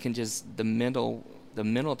sometimes it can just the mental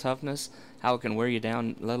toughness, how it can wear you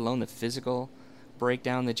down, let alone the physical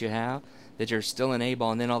breakdown that you have, that you're still in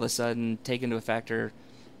A-ball, and then all of a sudden take into a factor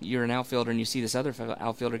you're an outfielder and you see this other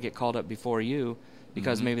outfielder get called up before you,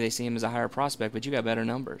 because maybe they see him as a higher prospect, but you got better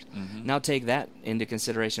numbers. Mm-hmm. Now take that into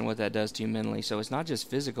consideration, what that does to you mentally. So it's not just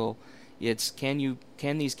physical. It's can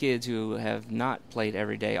these kids who have not played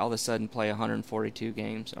every day all of a sudden play 142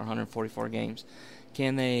 games or 144 games?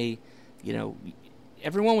 Can they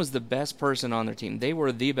everyone was the best person on their team. They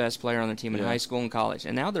were the best player on their team in high school and college.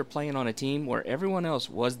 And now they're playing on a team where everyone else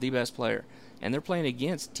was the best player. And they're playing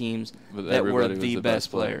against teams that were the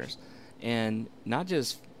best players. And not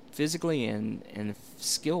just physically and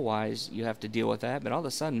skill-wise, you have to deal with that, but all of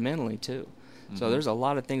a sudden mentally too. Mm-hmm. So there's a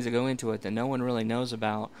lot of things that go into it that no one really knows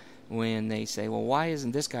about when they say, well, why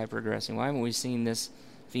isn't this guy progressing? Why haven't we seen this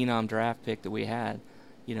phenom draft pick that we had?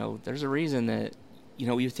 There's a reason that,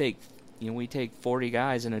 we take 40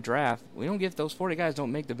 guys in a draft. We don't get those 40 guys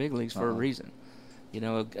don't make the big leagues for a reason.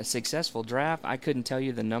 A successful draft, I couldn't tell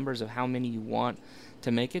you the numbers of how many you want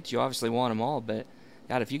to make it. You obviously want them all, but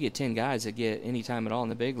God, if you get 10 guys that get any time at all in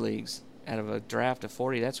the big leagues out of a draft of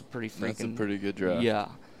 40, that's a pretty good draft. Yeah.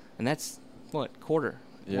 And that's quarter.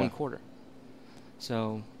 Yeah. 1 quarter.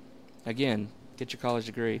 So again, get your college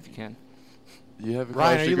degree if you can. You have a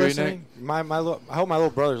Ryan, college are you degree, listening? Nick? I hope my little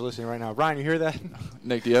brother's listening right now. Ryan, you hear that?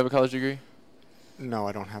 Nick, do you have a college degree? No,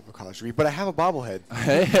 I don't have a college degre, but I have a bobblehead.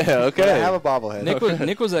 Yeah, okay. But I have a bobblehead.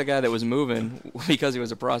 Nick was that guy that was moving because he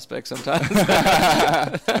was a prospect sometimes.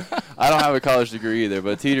 I don't have a college degree either,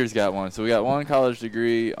 but Teeter's got one. So we got 1 college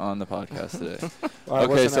degree on the podcast today. Right,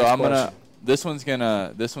 okay, so I'm gonna. This one's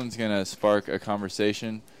gonna spark a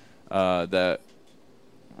conversation that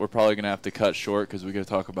we're probably gonna have to cut short because we could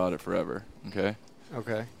talk about it forever. Okay.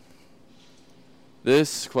 Okay.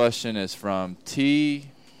 This question is from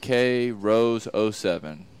TK Rose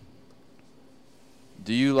 07.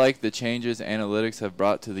 Do you like the changes analytics have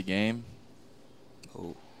brought to the game?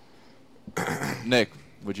 Oh. Nick,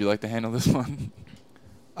 would you like to handle this one?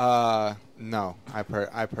 No. I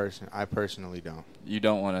personally don't. You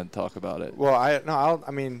don't want to talk about it. Well,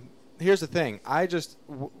 I mean, here's the thing.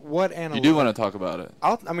 What analytics? You do want to talk about it.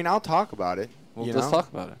 I'll talk about it. Well, let's talk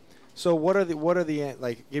about it. So what are the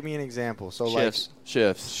like? Give me an example. So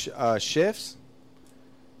Shifts. Shifts.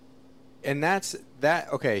 And that's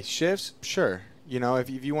that. Okay, shifts. Sure. If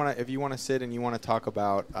you want to sit and you want to talk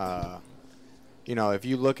about, if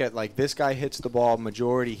you look at like this guy hits the ball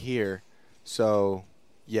majority here, so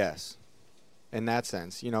yes, in that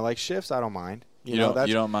sense, like shifts, I don't mind. You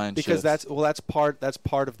don't mind because shifts. that's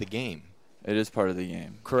part of the game. It is part of the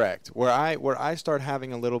game. Correct. Where I start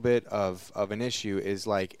having a little bit of an issue is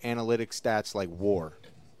like analytic stats like WAR.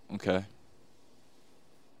 Okay.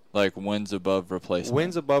 Like wins above replacement.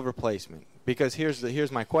 Wins above replacement. Because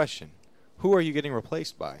here's my question. Who are you getting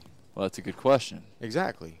replaced by? Well, that's a good question.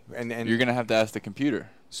 Exactly. And you're going to have to ask the computer.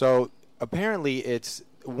 So apparently it's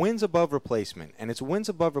wins above replacement, and it's wins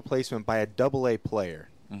above replacement by a AA player.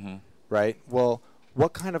 Mm-hmm. Right? Well,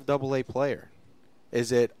 what kind of AA player?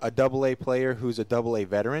 Is it a AA player who's a AA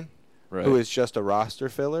veteran, right, who is just a roster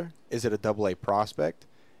filler? Is it a AA prospect?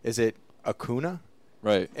 Is it Acuna,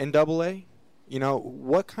 right, in AA?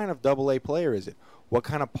 What kind of AA player is it? What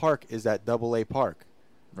kind of park is that AA park?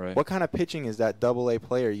 Right. What kind of pitching is that AA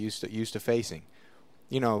player used to facing?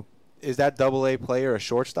 Is that AA player a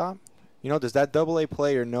shortstop? Does that AA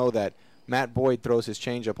player know that Matt Boyd throws his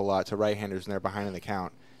changeup a lot to right-handers and they're behind in the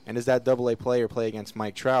count? And does that AA player play against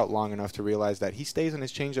Mike Trout long enough to realize that he stays on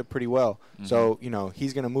his changeup pretty well? Mm-hmm. So,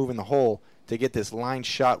 he's going to move in the hole to get this line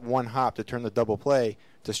shot one hop to turn the double play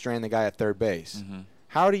to strand the guy at third base. Mm-hmm.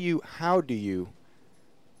 How do you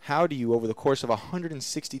over the course of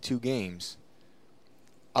 162 games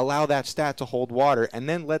allow that stat to hold water and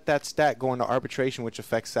then let that stat go into arbitration, which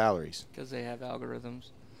affects salaries? Because they have algorithms.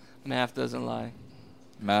 Math doesn't lie.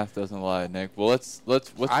 Math doesn't lie, Nick. Well,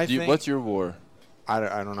 what's your WAR?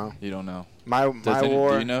 I don't know. You don't know. My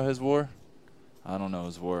WAR. Do you know his WAR? I don't know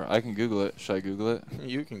his WAR. I can Google it. Should I Google it?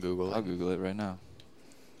 You can Google it. I'll Google it right now.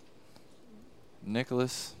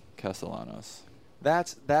 Nicholas Castellanos.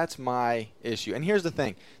 That's my issue. And here's the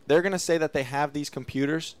thing. They're going to say that they have these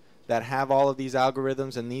computers that have all of these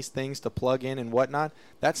algorithms and these things to plug in and whatnot.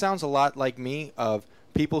 That sounds a lot like me of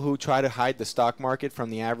people who try to hide the stock market from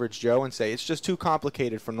the average Joe and say it's just too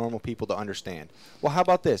complicated for normal people to understand. Well, how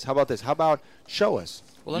about this? How about show us?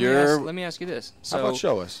 Well, let me ask you this. How about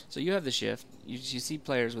show us? So you have the shift. You see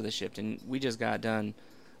players with a shift, and we just got done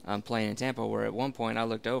playing in Tampa where at one point I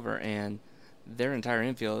looked over and their entire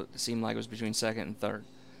infield seemed like it was between second and third.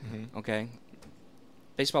 Mm-hmm. Okay?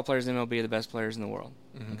 Baseball players in MLB are the best players in the world.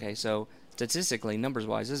 Mm-hmm. Okay, so statistically,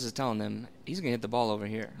 numbers-wise, this is telling them he's going to hit the ball over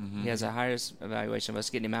here. Mm-hmm. He has the highest evaluation of us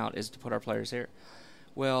getting him out is to put our players here.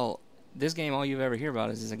 Well, this game, all you've ever hear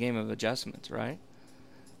about is a game of adjustments, right?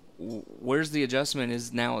 Where's the adjustment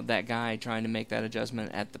is now that guy trying to make that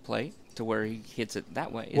adjustment at the plate to where he hits it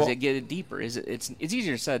that way? Is it get it deeper? It's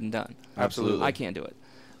easier said than done. Absolutely. I can't do it.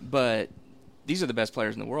 But these are the best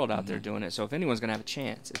players in the world out there doing it. So if anyone's going to have a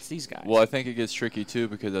chance, it's these guys. Well, I think it gets tricky, too,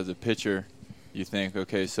 because as a pitcher, you think,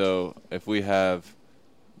 okay, so if we have,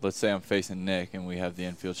 let's say I'm facing Nick and we have the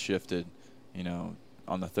infield shifted, you know,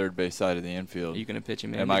 on the third base side of the infield. Are you going to pitch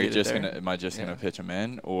him in? Am I just gonna pitch him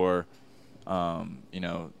in, or, you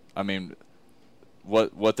know, I mean,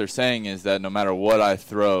 what they're saying is that no matter what I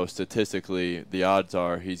throw, statistically, the odds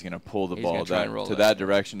are he's going to pull the ball that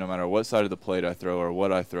direction, no matter what side of the plate I throw or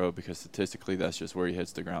what I throw, because statistically that's just where he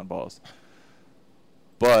hits the ground balls.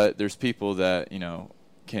 But there's people that, you know,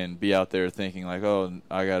 can be out there thinking like, oh,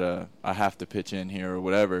 I have to pitch in here or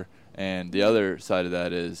whatever. And the other side of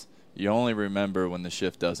that is you only remember when the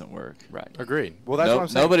shift doesn't work. Right. Agreed. Well, that's what I'm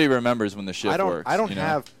saying. Nobody remembers when the shift works. I don't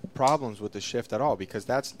have problems with the shift at all, because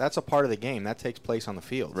that's a part of the game that takes place on the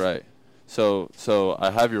field. Right. So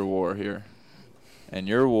I have your WAR here, and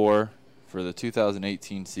your WAR for the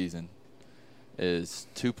 2018 season is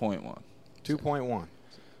 2.1. 2.1.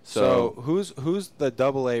 So who's the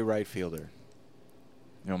AA right fielder?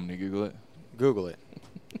 You want me to Google it? Google it.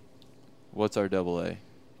 What's our AA?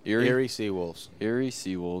 Erie Seawolves. Erie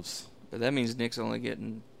Seawolves. But that means Nick's only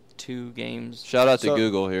getting 2 games. Shout out to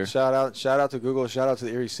Google here. Shout out to Google. Shout out to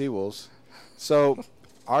the Erie Seawolves. So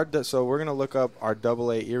we're gonna look up our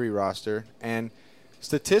AA Erie roster, and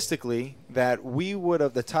statistically, that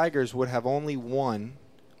the Tigers would have only won,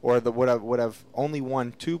 or would have only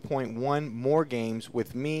won 2.1 more games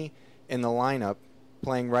with me in the lineup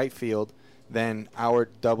playing right field than our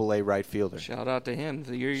AA right fielder. Shout out to him.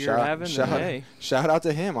 The year you're having, shout out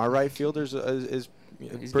to him. Our right fielder is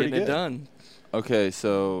he's pretty getting good. it done. Okay,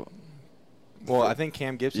 so. Well, I think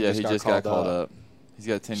Cam Gibson he just got called up. He's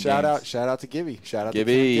got 10 games. Shout out to Gibby. Shout out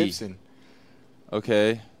Gibby. to Cam Gibson.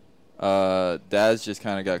 Okay. Daz just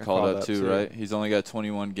kind of got called up too, right? He's only got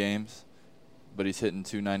 21 games, but he's hitting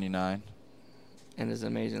 .299. And is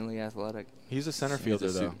amazingly athletic. He's a center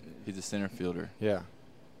fielder, though. He's a center fielder. Yeah.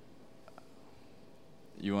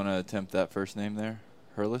 You want to attempt that first name there?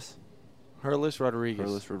 Hurlis Rodriguez.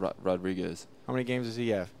 Hurlis Rodriguez. How many games does he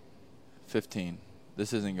have? 15.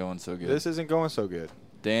 This isn't going so good.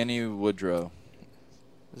 Danny Woodrow.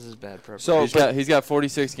 This is bad preparation. So he's got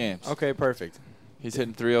 46 games. Okay, perfect. He's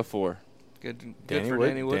hitting .304. Good for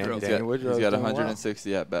Danny Woodrow. Danny Woodrow. He's got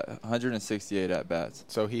 168 at bats.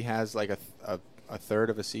 So he has like a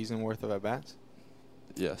third of a season worth of at bats.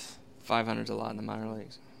 Yes. 500's a lot in the minor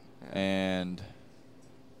leagues. Yeah. And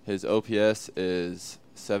his OPS is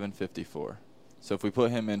 754. So if we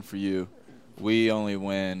put him in for you, we only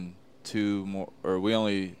win 2 more, or we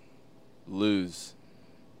only lose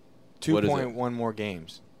 2.1 more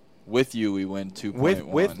games. With you, we win 2.1.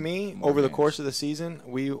 With me, over the course of the season,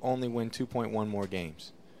 we only win 2.1 more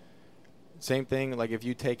games. Same thing, like if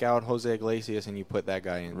you take out Jose Iglesias and you put that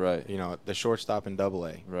guy in, right? You know, the shortstop in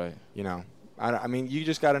AA, right? You know, I mean, you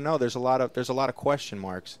just got to know there's a lot of question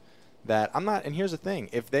marks that I'm not. And here's the thing: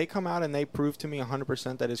 if they come out and they prove to me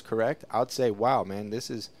 100% that is correct, I'd say, wow, man, this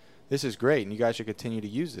is great, and you guys should continue to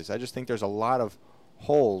use this. I just think there's a lot of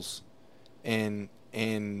holes in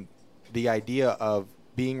the idea of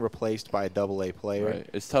being replaced by a AA player. Right.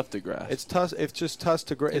 It's tough to grasp. It's tough. It's just tough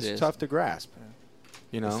to grasp. It's tough to grasp.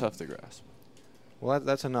 You know. It's tough to grasp. Well,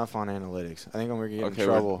 that's enough on analytics. I think we're going to get in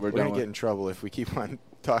trouble. We're going to get in trouble if we keep on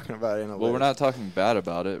talking about analytics. Well, we're not talking bad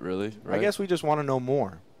about it, really. Right? I guess we just want to know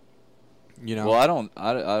more. You know. Well,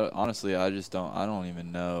 I honestly, I don't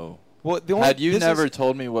even know. Well, had you never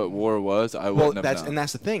told me what WAR was, I wouldn't have known. And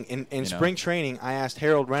that's the thing. In spring training, I asked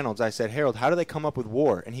Harold Reynolds. I said, Harold, how do they come up with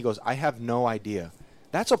WAR? And he goes, I have no idea.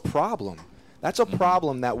 That's a problem. That's a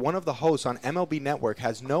problem that one of the hosts on MLB Network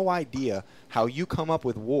has no idea how you come up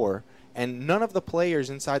with WAR, and none of the players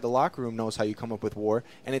inside the locker room knows how you come up with WAR,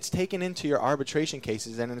 and it's taken into your arbitration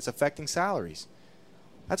cases, and it's affecting salaries.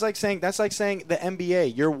 That's like saying the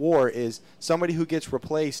NBA, your WAR is somebody who gets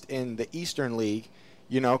replaced in the Eastern League,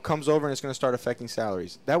 you know, comes over and it's going to start affecting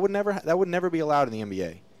salaries. That would never be allowed in the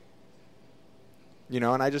NBA. You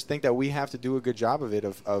know, and I just think that we have to do a good job of it.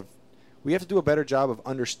 We have to do a better job of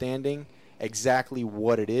understanding exactly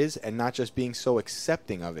what it is and not just being so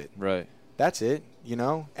accepting of it. Right. That's it, you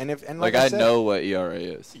know? And I know what ERA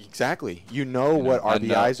is. Exactly. You know what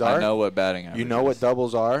RBIs are. I know what batting average is. You know what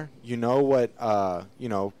doubles are. You know what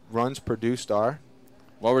runs produced are.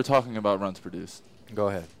 While we're talking about runs produced. Go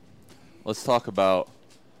ahead. Let's talk about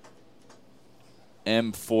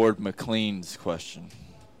M. Ford McLean's question,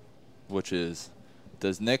 which is,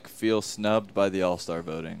 does Nick feel snubbed by the All-Star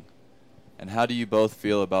voting? And how do you both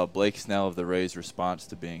feel about Blake Snell of the Rays' response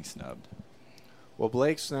to being snubbed? Well,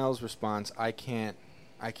 Blake Snell's response, I can't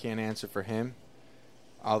answer for him.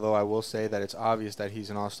 Although I will say that it's obvious that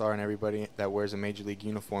he's an all-star, and everybody that wears a major league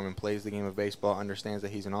uniform and plays the game of baseball understands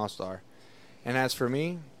that he's an all-star. And as for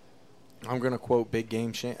me, I'm going to quote Big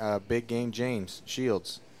Game James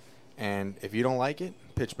Shields. And if you don't like it,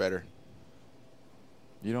 pitch better.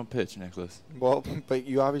 You don't pitch, Nicholas. Well, but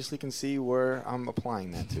you obviously can see where I'm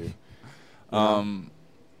applying that to.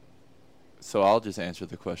 So I'll just answer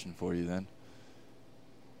the question for you then.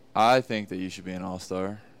 I think that you should be an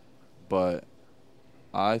all-star, but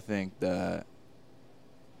I think that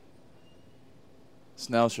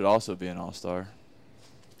Snell should also be an all-star.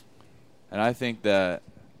 And I think that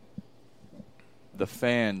the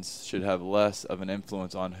fans should have less of an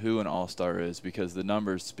influence on who an all-star is because the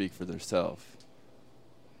numbers speak for themselves.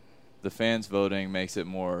 The fans voting makes it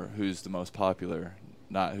more who's the most popular,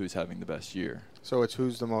 not who's having the best year. So it's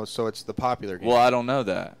who's the most, so it's the popular game. Well, I don't know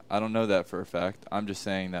that. I don't know that for a fact. I'm just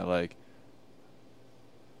saying that, like,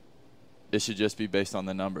 it should just be based on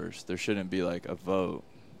the numbers. There shouldn't be, like, a vote.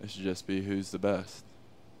 It should just be who's the best.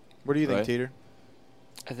 What do you think, Teeter?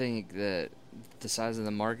 I think that the size of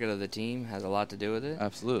the market of the team has a lot to do with it.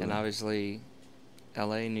 Absolutely. And obviously,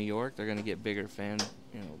 L.A., New York, they're going to get bigger fan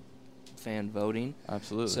voting.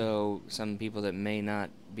 Absolutely. So some people that may not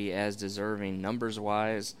be as deserving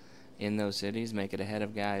numbers-wise in those cities make it ahead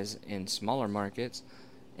of guys in smaller markets.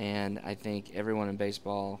 And I think everyone in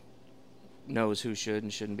baseball knows who should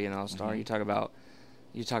and shouldn't be an all-star. Mm-hmm.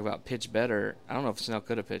 You talk about pitch better. I don't know if Snell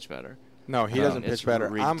could have pitched better. No, he doesn't pitch better.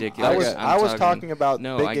 Ridiculous. I was talking about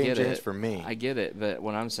Big Game James for me. I get it, but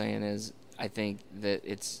what I'm saying is I think that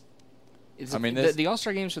the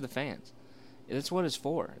All-Star Game's for the fans. That's what it's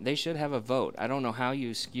for. They should have a vote. I don't know how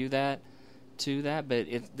you skew that to that, but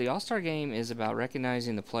the All-Star Game is about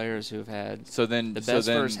recognizing the players who have had the best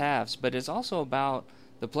first halves, but it's also about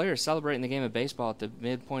the players celebrating the game of baseball at the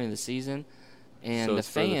midpoint of the season and the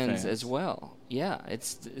fans as well. Yeah,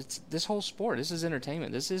 it's this whole sport. This is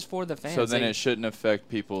entertainment. This is for the fans. So then it shouldn't affect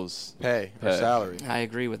people's pay or salary. I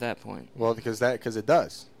agree with that point. Well, because it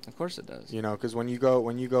does. Of course it does. Because when you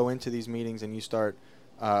go into these meetings and you start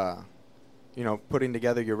putting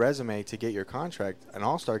together your resume to get your contract, an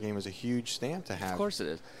all-star game is a huge stamp to have. Of course it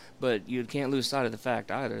is. But you can't lose sight of the fact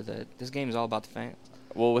either that this game is all about the fans.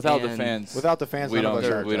 Well, without the fans, we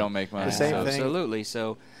don't make money. The same thing. Absolutely.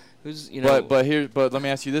 So who's But let me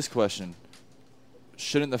ask you this question.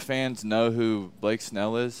 Shouldn't the fans know who Blake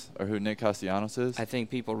Snell is or who Nick Castellanos is? I think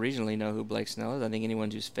people regionally know who Blake Snell is. I think anyone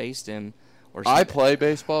who's faced him I play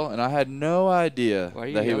baseball, and I had no idea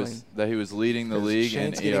that he was leading the league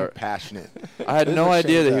in ERA. Passionate. I had no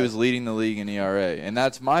idea that he was leading the league in ERA, and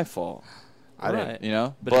that's my fault. I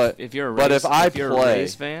didn't. But if you're a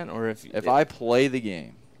Rays fan, or if I play the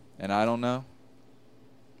game, and I don't know,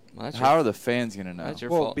 how are the fans going to know? That's your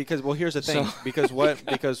fault. Because here's the thing. Because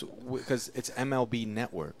it's MLB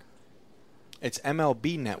Network. It's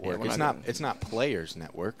MLB Network. Yeah, it's not Players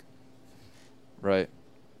Network. Right.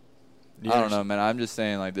 I don't know, man. I'm just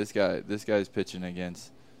saying, like, this guy's pitching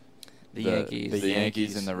against the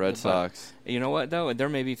Yankees and the Red Sox. You know what, though? There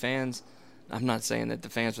may be fans. I'm not saying that the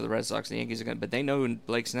fans for the Red Sox and the Yankees are going to, but they know who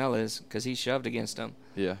Blake Snell is because he shoved against them.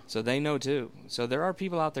 Yeah. So they know, too. So there are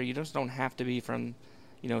people out there. You just don't have to be from,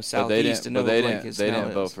 Southeast to know who Blake Snell is. They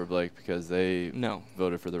didn't vote for Blake because they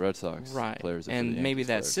voted for the Red Sox players. And maybe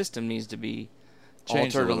that system needs to be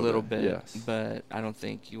altered a little bit, yes. But I don't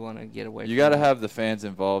think you want to get away from that. You got to have the fans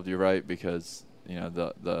involved, you're right, because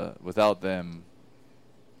the without them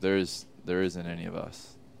there isn't any of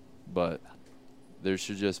us. But there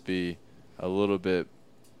should just be a little bit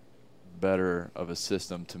better of a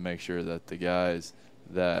system to make sure that the guys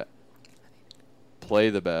that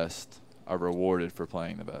play the best are rewarded for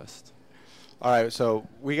playing the best. All right, so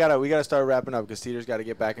we gotta start wrapping up because Teeter's got to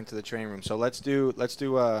get back into the training room. So let's do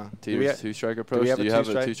Teeter's two-strike approach. Do you have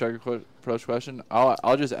a two-strike approach question?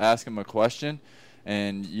 I'll just ask him a question,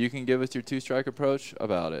 and you can give us your two-strike approach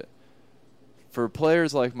about it. For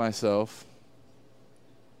players like myself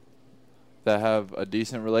that have a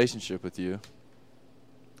decent relationship with you,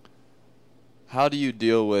 how do you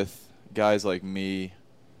deal with guys like me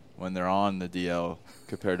when they're on the DL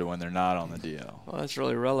compared to when they're not on the DL? Well, that's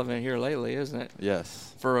really relevant here lately, isn't it?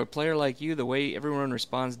 Yes. For a player like you, the way everyone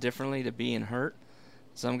responds differently to being hurt.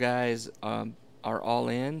 Some guys are all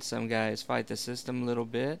in. Some guys fight the system a little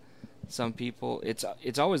bit. Some people,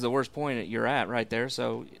 it's always the worst point you're at right there,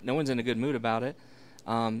 so no one's in a good mood about it.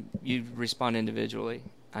 You respond individually.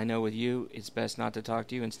 I know with you, it's best not to talk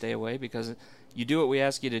to you and stay away because you do what we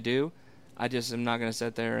ask you to do. I just am not going to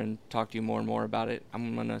sit there and talk to you more and more about it.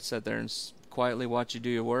 I'm going to sit there and quietly watch you do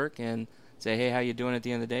your work and say, hey, how you doing at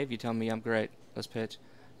the end of the day? If you tell me I'm great, let's pitch.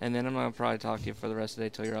 And then I'm going to probably talk to you for the rest of the day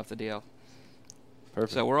till you're off the DL.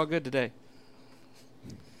 Perfect. So we're all good today.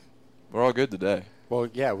 We're all good today. Well,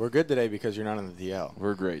 yeah, we're good today because you're not on the DL.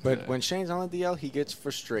 We're great But today. when Shane's on the DL, he gets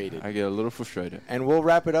frustrated. I get a little frustrated. And we'll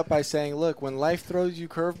wrap it up by saying, look, when life throws you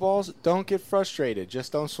curveballs, don't get frustrated.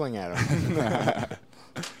 Just don't swing at them.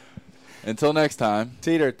 Until next time.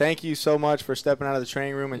 Teeter, thank you so much for stepping out of the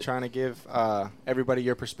training room and trying to give everybody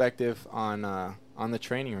your perspective on the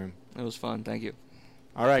training room. It was fun. Thank you.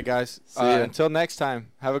 All right, guys. See ya. Until next time,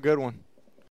 have a good one.